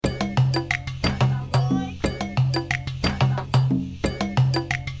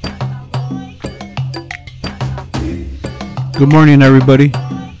Good morning, everybody.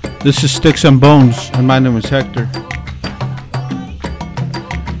 This is Sticks and Bones, and my name is Hector.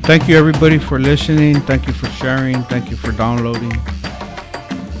 Thank you, everybody, for listening. Thank you for sharing. Thank you for downloading.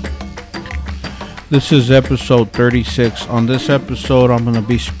 This is episode 36. On this episode, I'm going to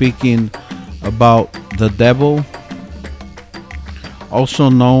be speaking about the devil,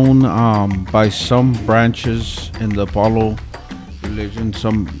 also known by some branches in the Palo religion.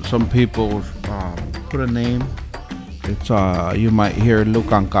 Some people put a name. It's you might hear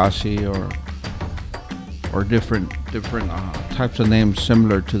Lukankasi or different types of names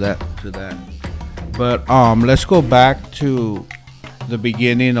similar to that. But let's go back to the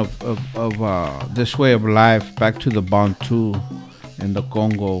beginning of this way of life, back to the Bantu in the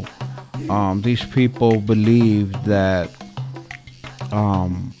Congo. These people believed that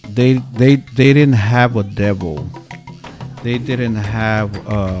they didn't have a devil. They didn't have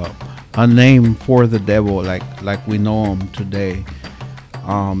a name for the devil like we know him today.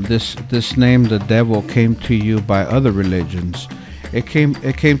 This name, the devil, came to you by other religions. It came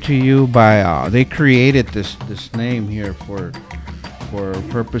to you by they created this name here for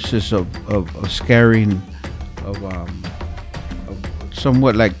purposes of scaring, of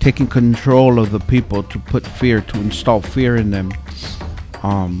somewhat like taking control of the people, to put fear, to install fear in them.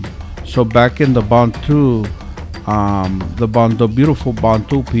 So back in the Bantu, the beautiful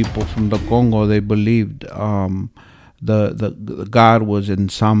Bantu people from the Congo, they believed the God was in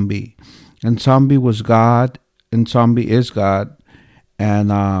Nsambi. Nsambi was God. Nsambi is God. And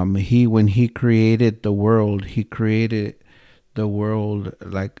when he created the world, he created the world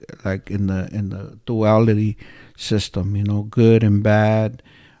like in the duality system, good and bad,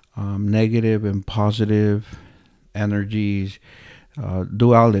 negative and positive energies,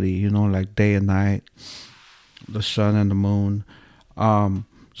 duality, like day and night, the sun and the moon.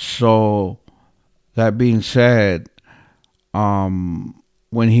 So that being said, when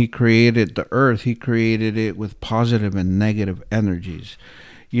he created the earth, he created it with positive and negative energies.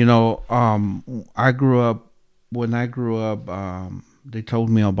 I grew up, they told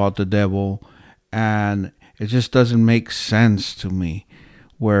me about the devil, and it just doesn't make sense to me,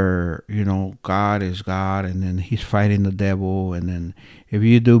 where, God is God, and then he's fighting the devil, and then if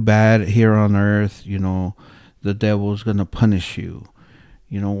you do bad here on earth, the devil's going to punish you.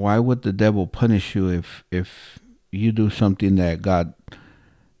 Why would the devil punish you if you do something that God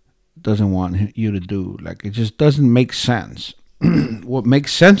doesn't want you to do? Like, it just doesn't make sense. What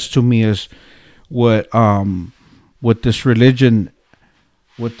makes sense to me is what this religion,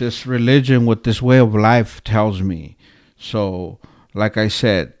 what this way of life tells me. So, like I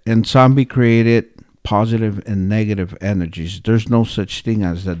said, Nsambi created positive and negative energies. There's no such thing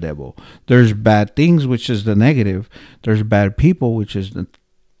as the devil. There's bad things, which is the negative. There's bad people, which is the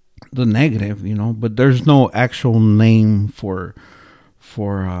negative, but there's no actual name for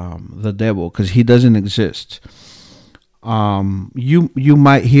the devil, because he doesn't exist. You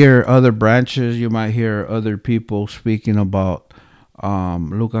might hear other branches, you might hear other people speaking about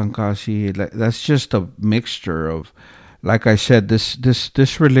Lukankasi. That's just a mixture of, like I said,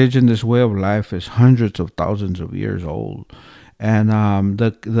 this religion, this way of life is hundreds of thousands of years old, and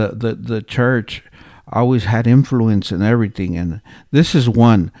the church always had influence in everything, and this is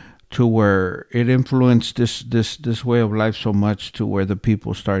one to where it influenced this way of life so much to where the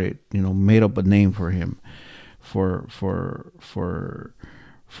people started, made up a name for him, for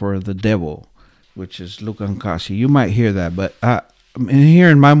the devil, which is Lukankasi. You might hear that, but here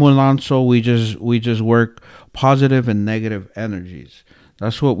in my Mulanso, we just work positive and negative energies.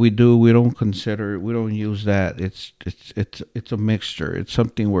 That's what we do. We don't use that. It's a mixture. It's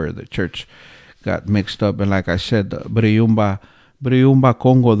something where the church got mixed up. And like I said, the Briyumba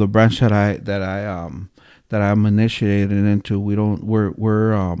Congo, the branch that I'm initiated into,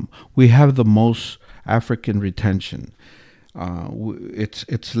 we have the most African retention.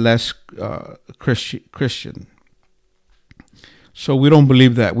 It's less Christian. So we don't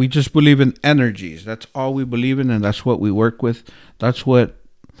believe that. We just believe in energies. That's all we believe in, and that's what we work with. That's what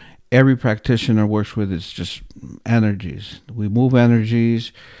every practitioner works with. It's just energies. We move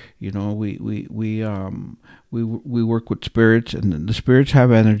energies. We work with spirits, and the spirits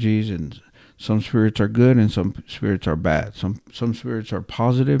have energies, and some spirits are good and some spirits are bad. Some spirits are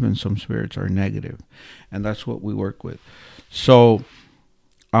positive and some spirits are negative, and that's what we work with. So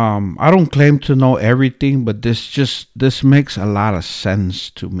I don't claim to know everything, but this makes a lot of sense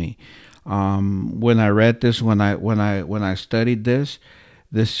to me. When I read this, when I studied this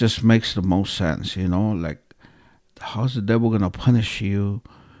just makes the most sense. Like, how's the devil gonna punish you?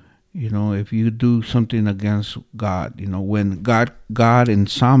 If you do something against God, when God in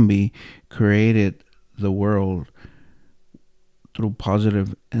Nsambi created the world through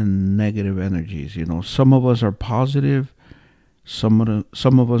positive and negative energies. Some of us are positive, some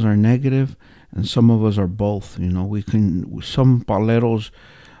of us are negative, and some of us are both. We can some paleros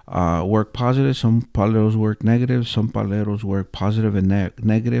work positive, some paleros work negative, some paleros work positive and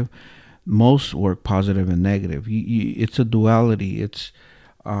negative. Most work positive and negative. It's a duality. It's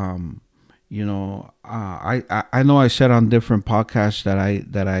um, I know I said on different podcasts that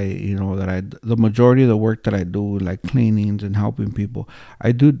the majority of the work that I do, like cleanings and helping people,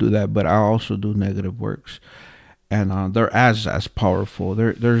 I do that, but I also do negative works, and they're as powerful.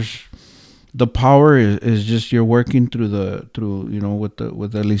 There's the power is just you're working through with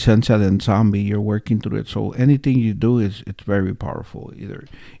the licencia de ensamble, you're working through it. So anything you do it's very powerful, either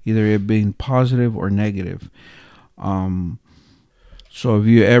it being positive or negative. Um, so if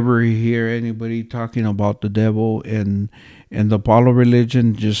you ever hear anybody talking about the devil in the Palo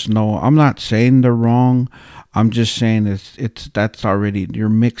religion, just know I'm not saying they're wrong. I'm just saying it's that's already you're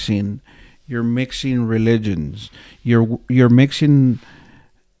mixing religions. You're mixing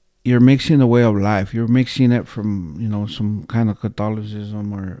the way of life. You're mixing it from some kind of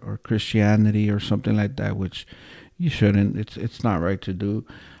Catholicism or Christianity or something like that, which you shouldn't. It's not right to do.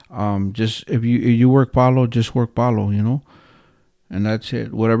 Just if you work Palo, just work Palo, and that's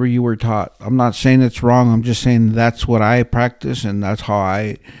it. Whatever you were taught. I'm not saying it's wrong. I'm just saying that's what I practice, and that's how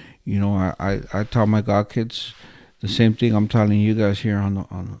I tell my God kids the same thing I'm telling you guys here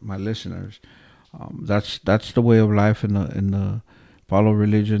on my listeners. That's the way of life in the Palo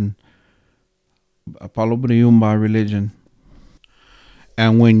religion, Palo Briyumba religion.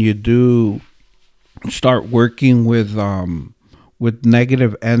 And when you do start working with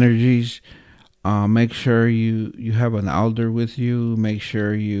negative energies, make sure you have an elder with you. Make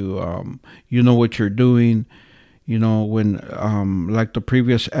sure you know what you're doing. When like the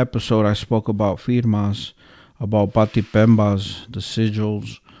previous episode, I spoke about firmas, about patipembas, the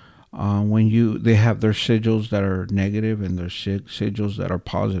sigils. When they have their sigils that are negative and their sigils that are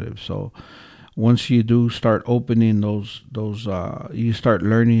positive. So once you do start opening those you start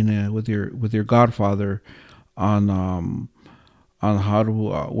learning with your Godfather on how to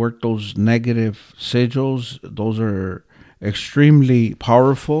work those negative sigils. Those are extremely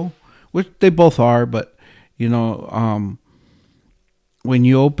powerful, which they both are. But when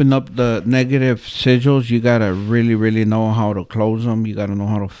you open up the negative sigils, you gotta really, really know how to close them. You gotta know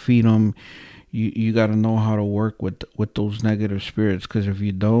how to feed them. You gotta know how to work with those negative spirits. Because if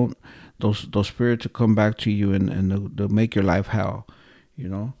you don't, those spirits will come back to you and they'll make your life hell.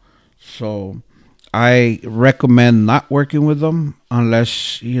 So I recommend not working with them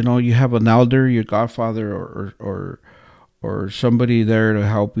unless you have an elder, your Godfather, or somebody there to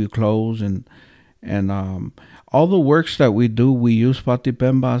help you close and all the works that we do, we use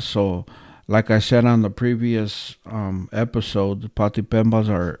patipembas. So, like I said on the previous episode, the patipembas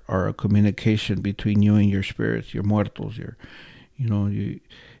are a communication between you and your spirits, your muertos,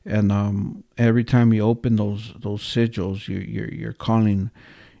 and every time you open those sigils, you're calling.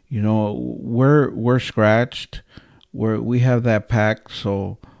 We're scratched. We have that pact.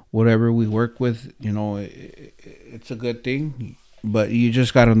 So whatever we work with, it's a good thing. But you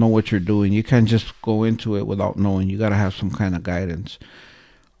just got to know what you're doing. You can't just go into it without knowing. You got to have some kind of guidance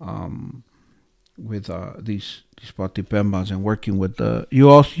with these patipembas and working with the.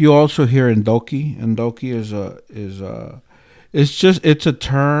 You also hear Endoki. Endoki it's a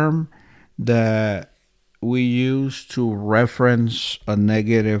term that we use to reference a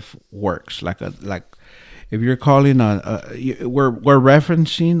negative works, like if you're calling we're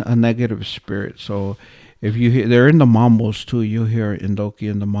referencing a negative spirit. So if you hear, they're in the mambos too. You'll hear Indoki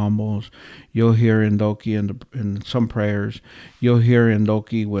in the mambos. You'll hear Indoki in some prayers. You'll hear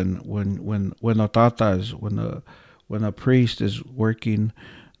Indoki when a tata is when a priest is working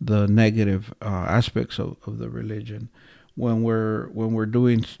the negative aspects of the religion. When we're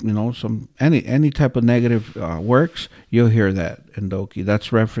doing some any type of negative works, you'll hear that Indoki. That's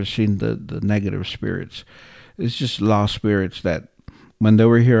referencing the negative spirits. It's just lost spirits that when they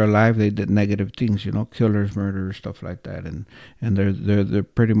were here alive, they did negative things, killers, murderers, stuff like that, and they're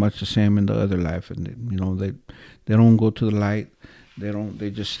pretty much the same in the other life, and they don't go to the light,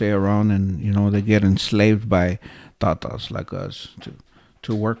 they just stay around, and they get enslaved by tatas like us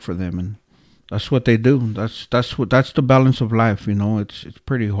to work for them, and that's what they do. That's the balance of life, It's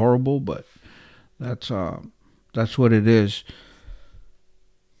pretty horrible, but that's what it is.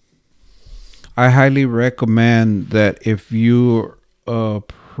 I highly recommend that if you're a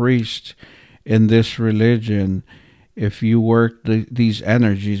priest in this religion, if you work these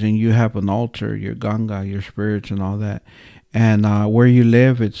energies and you have an altar, your ganga, your spirits, and all that, And where you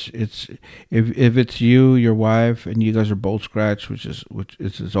live, it's if it's you, your wife, and you guys are both scratched, which is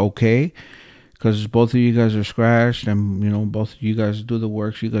okay, because both of you guys are scratched, and both of you guys do the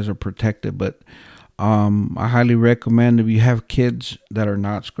works. You guys are protected. But I highly recommend, if you have kids that are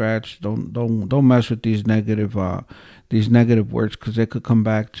not scratched, don't mess with these negative words, because they could come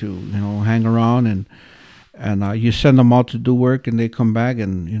back to hang around, and you send them out to do work, and they come back,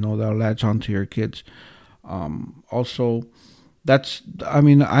 and they'll latch onto your kids. Also, I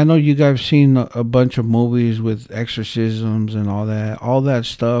mean, I know you guys seen a bunch of movies with exorcisms and all that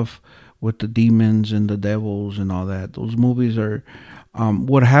stuff with the demons and the devils and all that. Those movies are,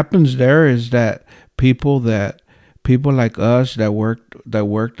 what happens there is that people like us that work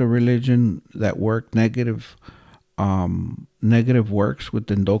the religion, that work negative works with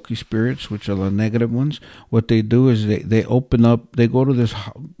the Ndoki spirits, which are the negative ones. What they do is they open up. They go to a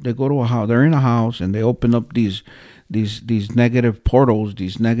house. They're in a house, and they open up these negative portals,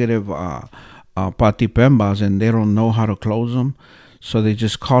 these negative patipembas, and they don't know how to close them. So they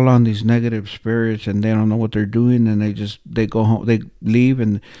just call on these negative spirits, and they don't know what they're doing, and they go home, they leave,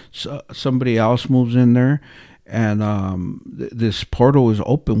 and somebody else moves in there, and this portal is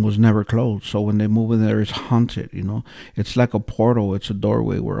open, was never closed. So when they move in there, it's haunted. It's like a portal. It's a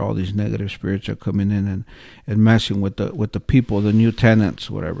doorway where all these negative spirits are coming in and messing with the people, the new tenants,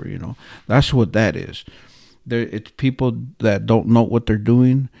 whatever. That's what that is. It's people that don't know what they're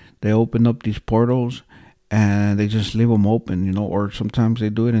doing. They open up these portals, and they just leave them open, or sometimes they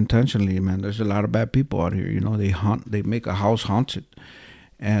do it intentionally. Man, there's a lot of bad people out here. They make a house haunted,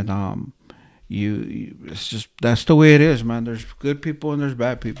 and it's just, that's the way it is, man. There's good people and there's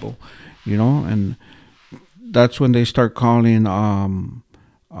bad people, and that's when they start calling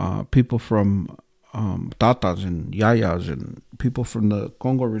people from tatas and yayas and people from the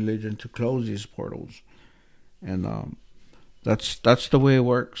Congo religion to close these portals, and that's the way it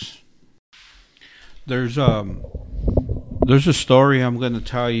works. There's a story I'm going to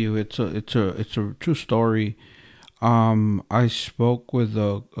tell you. It's a true story. I spoke with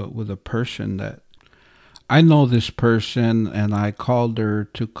a person that I know this person, and I called her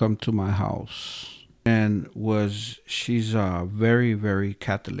to come to my house. And she's very, very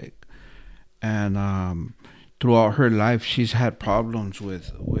Catholic, and throughout her life she's had problems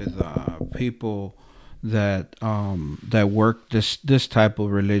with people that work this type of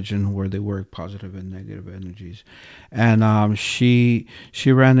religion, where they work positive and negative energies. And she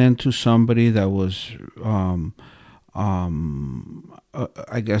ran into somebody that was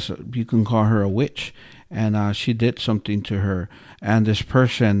I guess you can call her a witch, and she did something to her. And this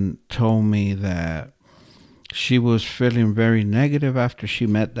person told me that she was feeling very negative after she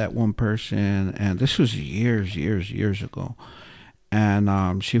met that one person, and this was years ago.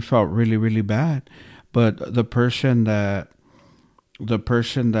 And she felt really, really bad. But the person that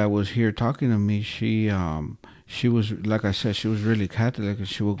was here talking to me, she was, like I said, she was really Catholic, and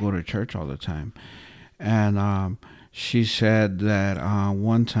she would go to church all the time. And she said that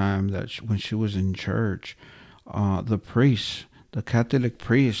one time that when she was in church, the Catholic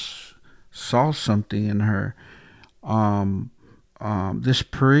priest, saw something in her. This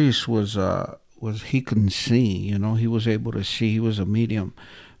priest was he can see, he was able to see. He was a medium,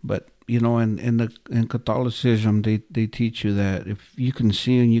 but in Catholicism, they teach you that if you can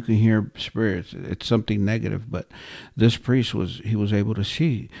see and you can hear spirits, it's something negative. But this priest was able to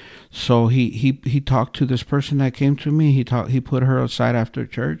see. So he talked to this person that came to me. He put her aside after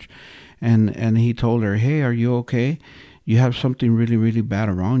church, and he told her, "Hey, are you okay? You have something really, really bad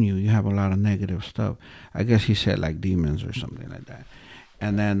around you. You have a lot of negative stuff." I guess he said like demons or something like that.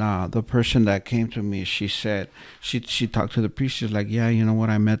 And then the person that came to me, she said, she talked to the priest. She's like, "Yeah, you know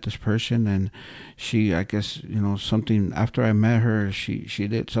what? I met this person, and I guess, something, after I met her, she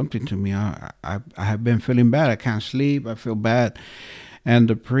did something to me. I have been feeling bad. I can't sleep. I feel bad." And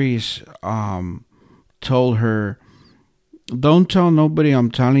the priest told her, "Don't tell nobody I'm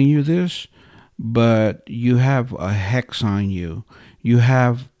telling you this, but you have a hex on you. You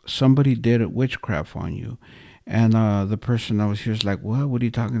have, somebody did a witchcraft on you." And the person that was here is like, What are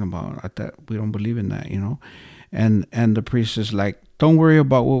you talking about? I thought we don't believe in that, And the priest is like, "Don't worry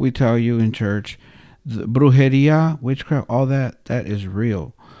about what we tell you in church. The brujeria, witchcraft, all that is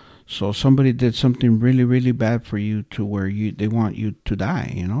real. So somebody did something really, really bad for you, to where they want you to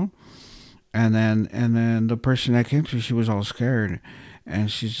die, And then the person that came to her, she was all scared, and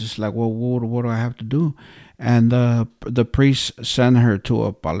she's just like, "Well, what do I have to do?" And the priest sent her to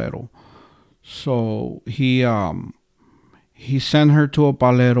a palero. So he he sent her to a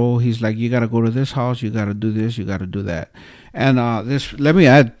palero. He's like, you got to go to this house. You got to do this. You got to do that. And this, let me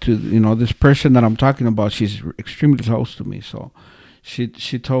add to, this person that I'm talking about. She's extremely close to me. So she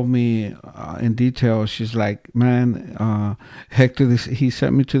told me in detail. She's like, man, Hector, he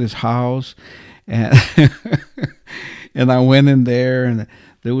sent me to this house, and and I went in there, and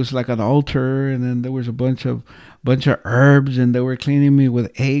there was like an altar, and then there was a bunch of herbs, and they were cleaning me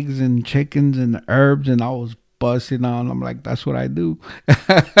with eggs and chickens and herbs, and I was busting on. I'm like, that's what I do.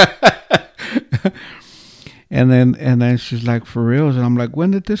 and then she's like, for reals? And I'm like,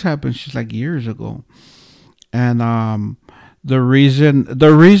 when did this happen? She's like, years ago. And the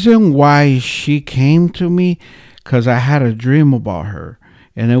reason why she came to me, because I had a dream about her,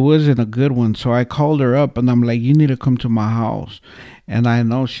 and it wasn't a good one. So I called her up, and I'm like, you need to come to my house. And I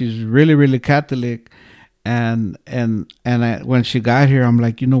know she's really, really Catholic. And when she got here, I'm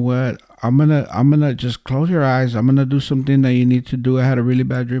like, you know what? I'm gonna just close your eyes. I'm gonna do something that you need to do. I had a really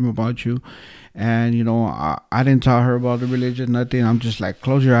bad dream about you, and I didn't tell her about the religion, nothing. I'm just like,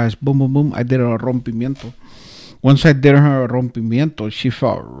 close your eyes, boom, boom, boom. I did a rompimiento. Once I did her a rompimiento, she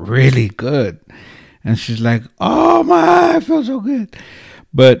felt really good, and she's like, oh my, I feel so good.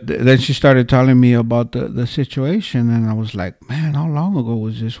 But then she started telling me about the situation, and I was like, man, how long ago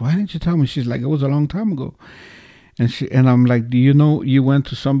was this? Why didn't you tell me? She's like, it was a long time ago. And I'm like, do you know you went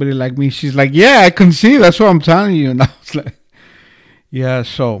to somebody like me? She's like, yeah, I can see. That's what I'm telling you. And I was like, yeah.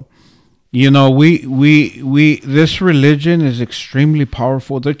 So, we this religion is extremely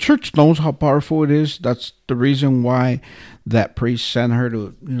powerful. The church knows how powerful it is. That's the reason why that priest sent her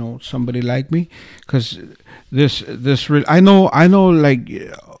to somebody like me, because I know, like,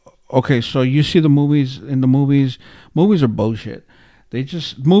 okay, so you see the movies. In the movies are bullshit.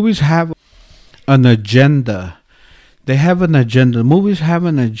 Movies have an agenda. They have an agenda. Movies have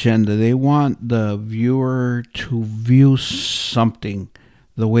an agenda. They want the viewer to view something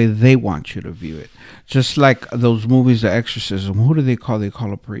the way they want you to view it. Just like those movies, The Exorcism. Who do they call? They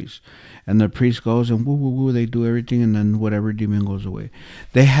call a priest. And the priest goes and woo, woo, woo. They do everything, and then whatever demon goes away.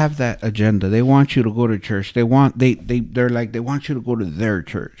 They have that agenda. They want you to go to church. They're like, they want you to go to their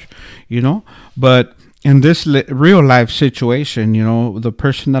church, But in this real life situation, the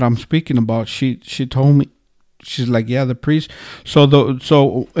person that I'm speaking about, she told me, she's like, yeah, the priest.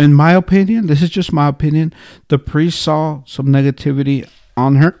 So in my opinion, this is just my opinion, the priest saw some negativity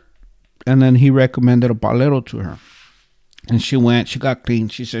on her, and then he recommended a palero to her, and she went. She got clean.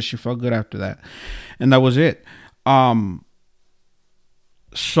 She said she felt good after that, and that was it.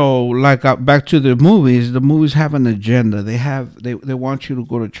 So like back to the movies. The movies have an agenda. They want you to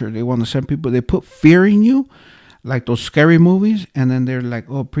go to church. They want to send people. They put fear in you, like those scary movies, and then they're like,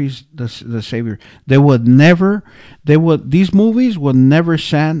 "Oh, priest, the savior." These movies would never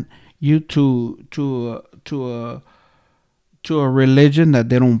send you to a religion that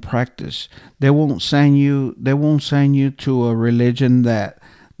they don't practice. They won't send you to a religion that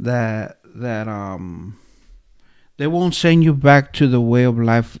they won't send you back to the way of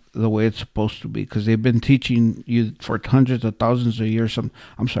life the way it's supposed to be, because they've been teaching you for hundreds of thousands of years.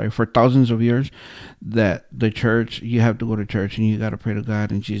 For thousands of years, that the church, you have to go to church and you got to pray to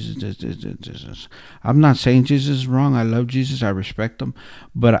God and Jesus. This. I'm not saying Jesus is wrong. I love Jesus. I respect him.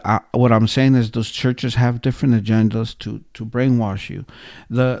 But what I'm saying is those churches have different agendas to brainwash you.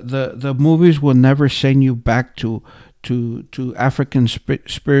 The movies will never send you back to African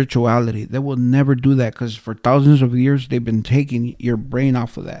spirituality. They will never do that, because for thousands of years they've been taking your brain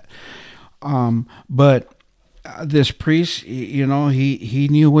off of that. But this priest, he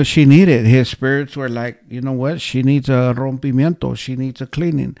knew what she needed. His spirits were like, you know what? She needs a rompimiento. She needs a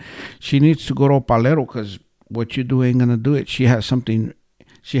cleaning. She needs to go to a palero, because what you do ain't gonna do it. She has something.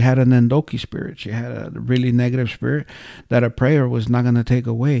 She had an endoki spirit. She had a really negative spirit that a prayer was not going to take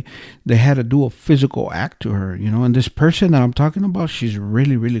away. They had to do a physical act to her, And this person that I'm talking about, she's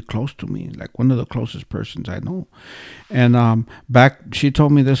really, really close to me, like one of the closest persons I know. And she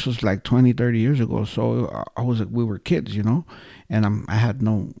told me this was like 20, 30 years ago. So I was like, we were kids, and I had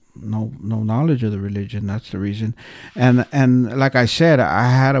no knowledge of the religion. That's the reason. And like I said, I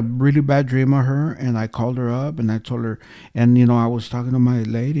had a really bad dream of her, and I called her up and I told her, and I was talking to my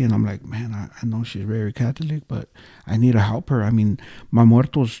lady, and I'm like, man, I know she's very Catholic, but I need to help her. I mean, my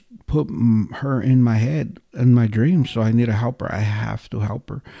muertos put her in my head, in my dreams, so I need to help her. I have to help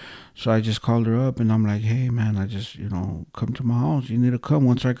her. So I just called her up, and I'm like, hey man, I just come to my house. You need to come.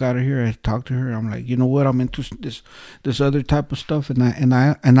 Once I got her here, I talked to her. I'm like, you know what? I'm into this other type of stuff, and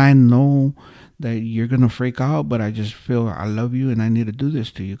I know that you're gonna freak out, but I just feel I love you, and I need to do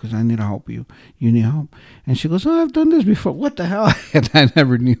this to you because I need to help you. You need help. And she goes, oh, I've done this before. What the hell? And I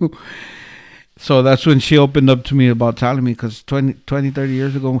never knew. So that's when she opened up to me about telling me, because 30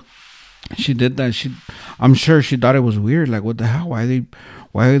 years ago, she did that. I'm sure she thought it was weird. Like, what the hell? Why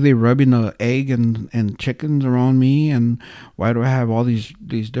are they rubbing the egg and chickens around me? And why do I have all these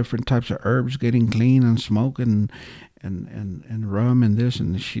different types of herbs getting clean and smoke and rum and this?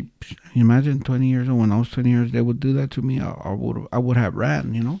 And she imagine 20 years old, when I was 20 years, they would do that to me. I would have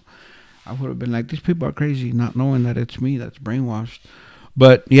ran, I would have been like, these people are crazy, not knowing that it's me that's brainwashed.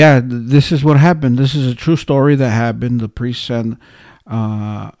 But yeah, this is what happened. This is a true story that happened. The priest sent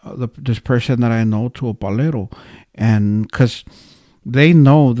this person that I know to a palero, and because they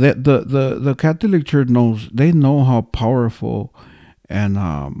know that the Catholic Church knows, they know how powerful and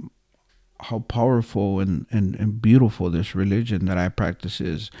and beautiful this religion that I practice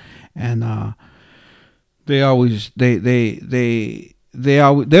is, and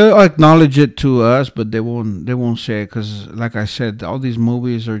they'll acknowledge it to us, but they won't say it, because, like I said, all these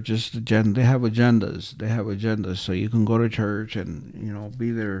movies are just they have agendas. So you can go to church and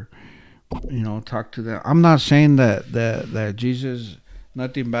be there, talk to them. I'm not saying that Jesus,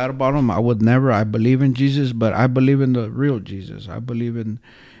 nothing bad about him. I believe in Jesus, but I believe in the real Jesus. I believe in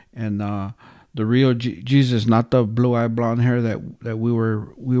the real Jesus, not the blue-eyed blonde hair that we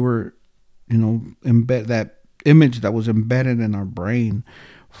were embed that image that was embedded in our brain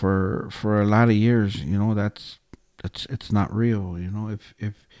for a lot of years. It's not real.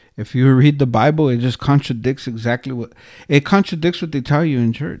 If you read the Bible, it just contradicts what they tell you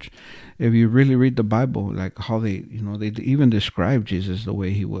in church. If you really read the Bible, like how they even describe Jesus the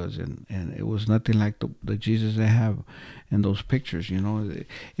way he was, and it was nothing like the Jesus they have in those pictures.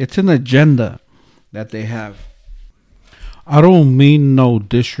 It's an agenda that they have. I don't mean no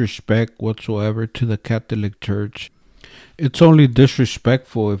disrespect whatsoever to the Catholic Church. It's only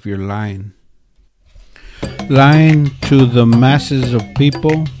disrespectful if you're lying. Lying to the masses of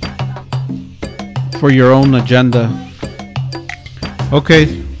people for your own agenda. Okay,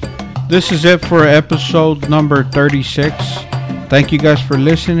 this is it for episode number 36. Thank you guys for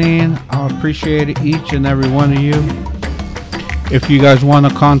listening. I appreciate each and every one of you. If you guys want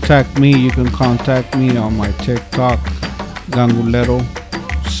to contact me, you can contact me on my TikTok,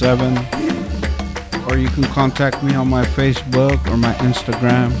 Gangulero7, or you can contact me on my Facebook or my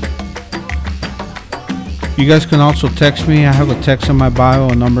Instagram. You guys can also text me. I have a text in my bio,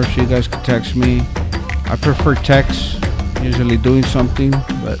 a number, so you guys can text me. I prefer text, usually doing something,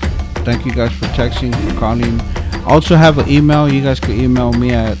 but thank you guys for texting, for calling. I also have an email. You guys can email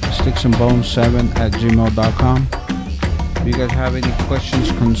me at sticksandbones7@gmail.com. If you guys have any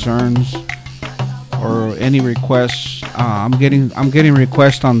questions, concerns, or any requests, I'm getting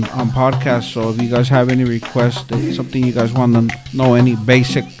requests on podcasts. So if you guys have any requests, something you guys want to know, any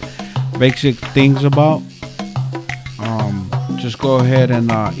basic things about, just go ahead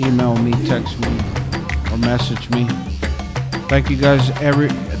and email me, text me, or message me. Thank you guys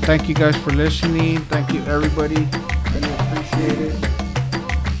for listening. Thank you everybody. Really appreciate it.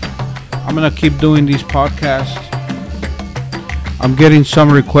 I'm gonna keep doing these podcasts. I'm getting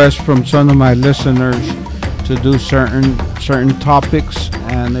some requests from some of my listeners to do certain topics,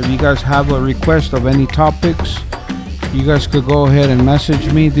 and if you guys have a request of any topics, you guys could go ahead and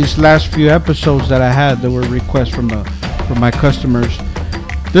message me. These last few episodes that I had, there were requests from my customers.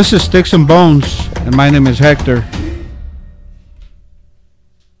 This is Sticks and Bones, and my name is Hector.